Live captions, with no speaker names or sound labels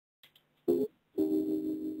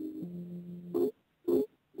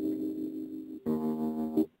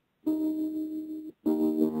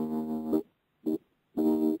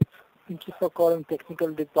Thank you for calling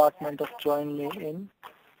technical department of Join Me In.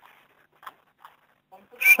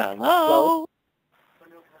 Hello?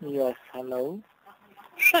 Yes, hello.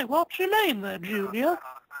 Say, what's your name there, Junior?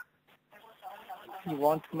 You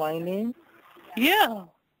want my name? Yeah.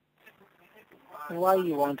 Why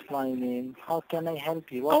you want my name? How can I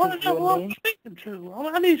help you? I What want is to know your who I'm name? speaking to.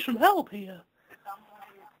 I need some help here.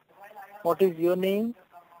 What is your name?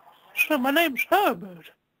 So my name's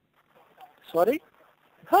Herbert. Sorry?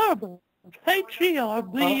 Herbert.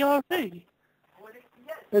 H-E-R-B-E-R-T.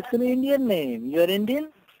 It's an Indian name. You're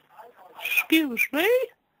Indian? Excuse me?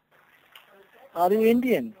 Are you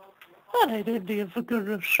Indian? That ain't Indian, for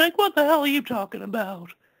goodness sake. What the hell are you talking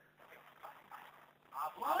about?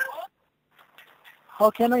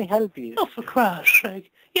 How can I help you? Oh, for Christ's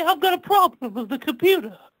sake. Yeah, I've got a problem with the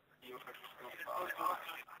computer.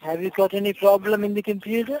 Have you got any problem in the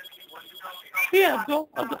computer? Yeah,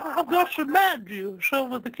 I've got some man juice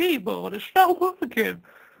over the keyboard. It's not working.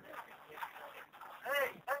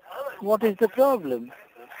 What is the problem?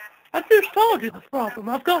 I just told you the problem.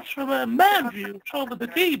 I've got some man juice over the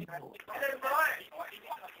keyboard.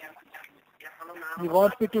 You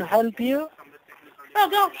want me to help you?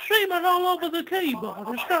 I've got semen all over the keyboard.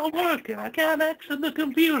 It's not working. I can't exit the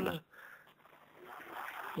computer.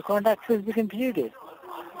 You can't access the computer.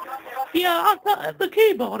 Yeah, the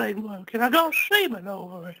keyboard ain't working. I got semen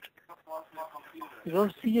over it. You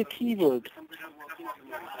don't see a keyboard.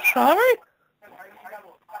 Sorry?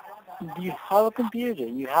 Do you have a computer?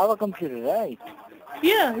 You have a computer, right?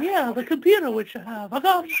 Yeah, the computer which I have. I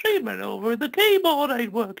got semen over it. The keyboard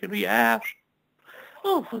ain't working, you ass.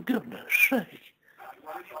 Oh, for goodness sake.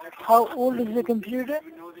 How old is the computer?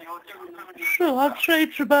 So I'd say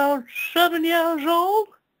it's about 7 years old.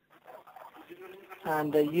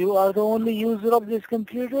 And you are the only user of this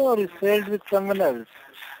computer, or is shared with someone else?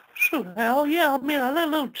 So hell yeah, I mean I let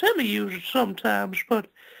little Timmy use it sometimes, but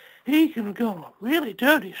he can go really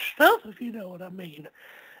dirty stuff if you know what I mean.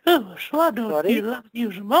 Oh, so I don't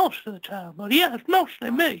use it most of the time, but yeah, it's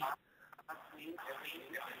mostly me.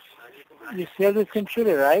 You share this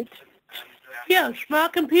computer, right? Yeah, it's my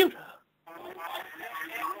computer.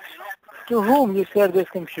 To whom you share this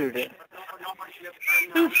computer?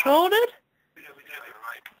 Who sold it?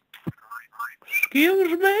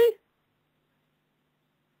 Excuse me?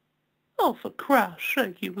 Oh, for Christ's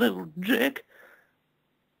sake, you little dick.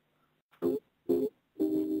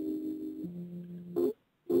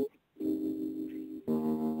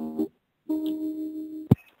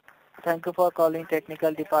 Thank you for calling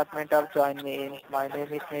technical department of Join Me In. My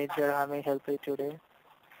name is Major. How may I help you today?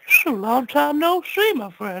 It's a long time no see,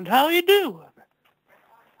 my friend. How you doing?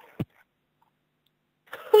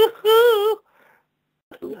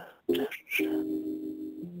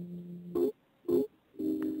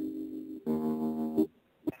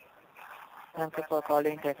 Thank you for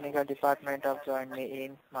calling technical department of Join Me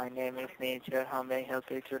In. My name is Major. How may I help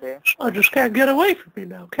you today? I just can't get away from you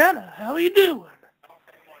now, can I? How you doing?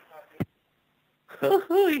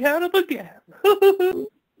 You had it again.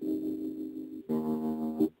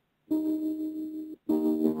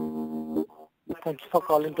 Thank you for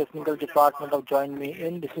calling technical department of Join Me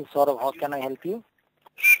In. This is Saurav. How can I help you?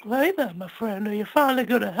 Say that, my friend. Are you finally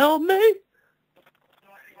going to help me?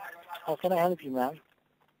 How can I help you, ma'am?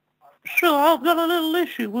 Sure, I've got a little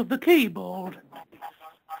issue with the keyboard.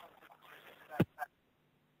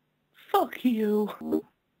 Fuck you.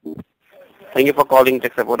 Thank you for calling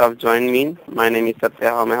tech support of Join Me. My name is Satya.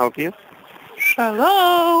 How may I help you?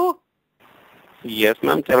 Hello? Yes,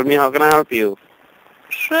 ma'am. Tell me, how can I help you?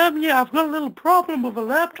 Sam, yeah, I've got a little problem with a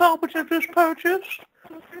laptop which I've just purchased.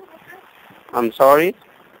 I'm sorry?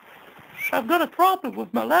 I've got a problem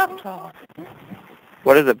with my laptop.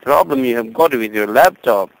 What is the problem you have got with your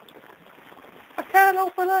laptop? I can't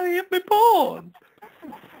open any of my board.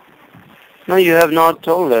 No, you have not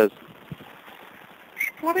told us.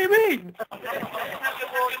 What do you mean?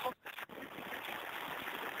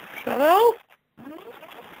 Hello?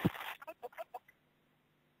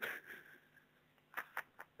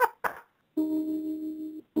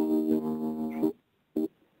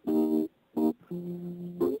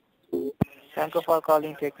 Thank you for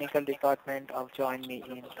calling technical department of Join Me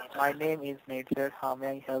In. My name is Nathan. How may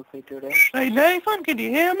I help you today? Hey, Nathan, can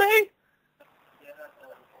you hear me?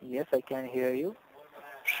 Yes, I can hear you.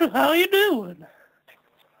 So how you doing?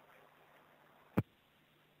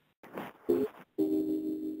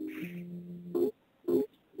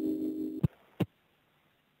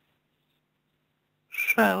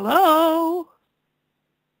 Hello?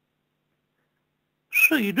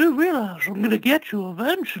 So you do realize I'm going to get you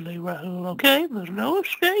eventually, Rahul, okay? There's no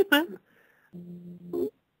escaping.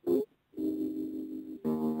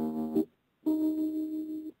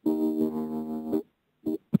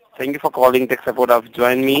 Thank you for calling tech support of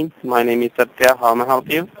Join Me. My name is Satya. How may I help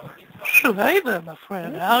you? So, hey there, my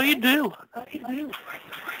friend. How you doing?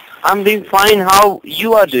 I'm doing fine. How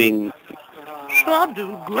you are doing? So I'm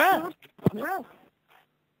doing great.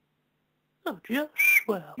 Oh, just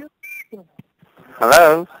swell.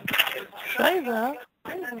 Hello? Say that.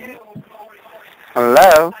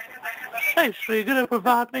 Hello? Hey, so you gonna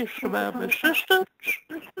provide me some assistance?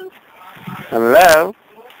 Hello?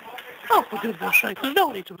 Oh, for goodness sake, there's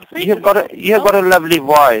no need to repeat You've got a lovely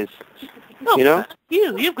voice. Oh, You know? thank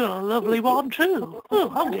you. You've got a lovely one, too.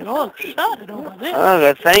 Oh, I'm getting all excited over this.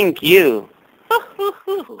 Okay, thank you.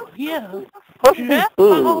 Yeah.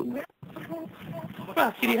 Hoo-hoo-hoo.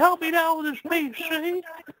 Well, can you help me now with this PC?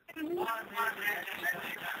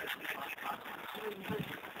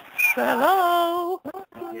 Hello?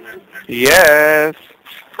 Yes.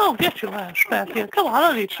 Oh, get your ass back here. Come on,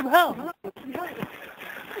 I need some help.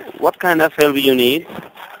 What kind of help you need?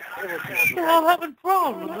 Yeah, I'm having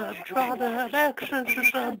problems. I'm trying to have access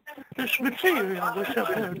to this material,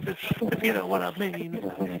 if you know what I mean.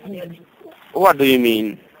 What do you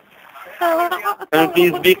mean? Can you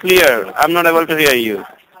please be clear? I'm not able to hear you.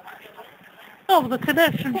 Oh, the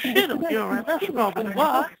connection shit on your end. That's probably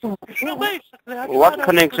why. So basically, I What tried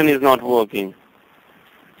connection is not working?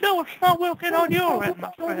 No, it's not working on your end,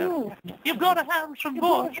 my friend. You've got a handsome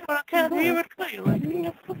voice, but I can't hear it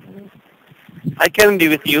clearly. I can be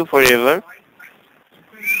with you forever.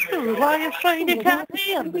 Sure, why are you saying you can't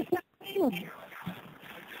hear me?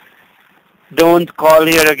 Don't call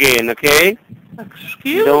here again, okay?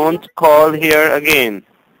 Excuse Don't me? call here again.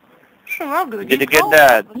 Sure, I'm going to Did you get get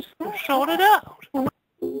that? sort it out.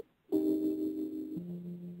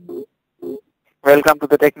 Welcome to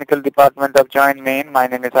the technical department of Join Me. My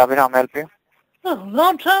name is Herbert. How may I help you? Oh,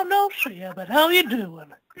 long time no see, but how you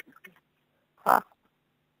doing? Huh?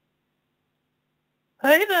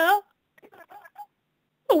 Hey there.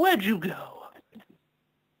 Where'd you go?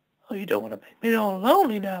 Oh, you don't want to make me all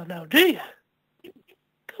lonely now, do you?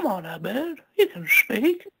 Come on, I bet. You can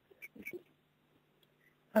speak.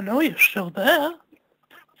 I know you're still there.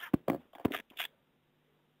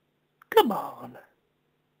 Come on.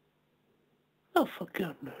 Oh, for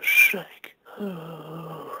goodness sake.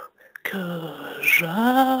 Oh, 'cause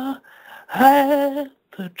I had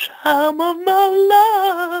the time of my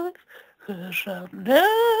life. 'Cause I've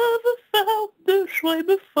never felt this way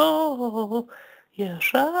before.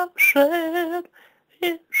 Yes, I've said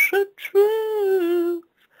it's the truth.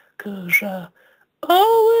 'Cause I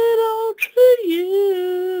owe it all to you.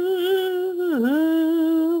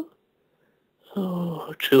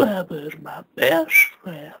 Oh, to Herbert, my best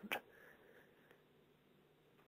friend.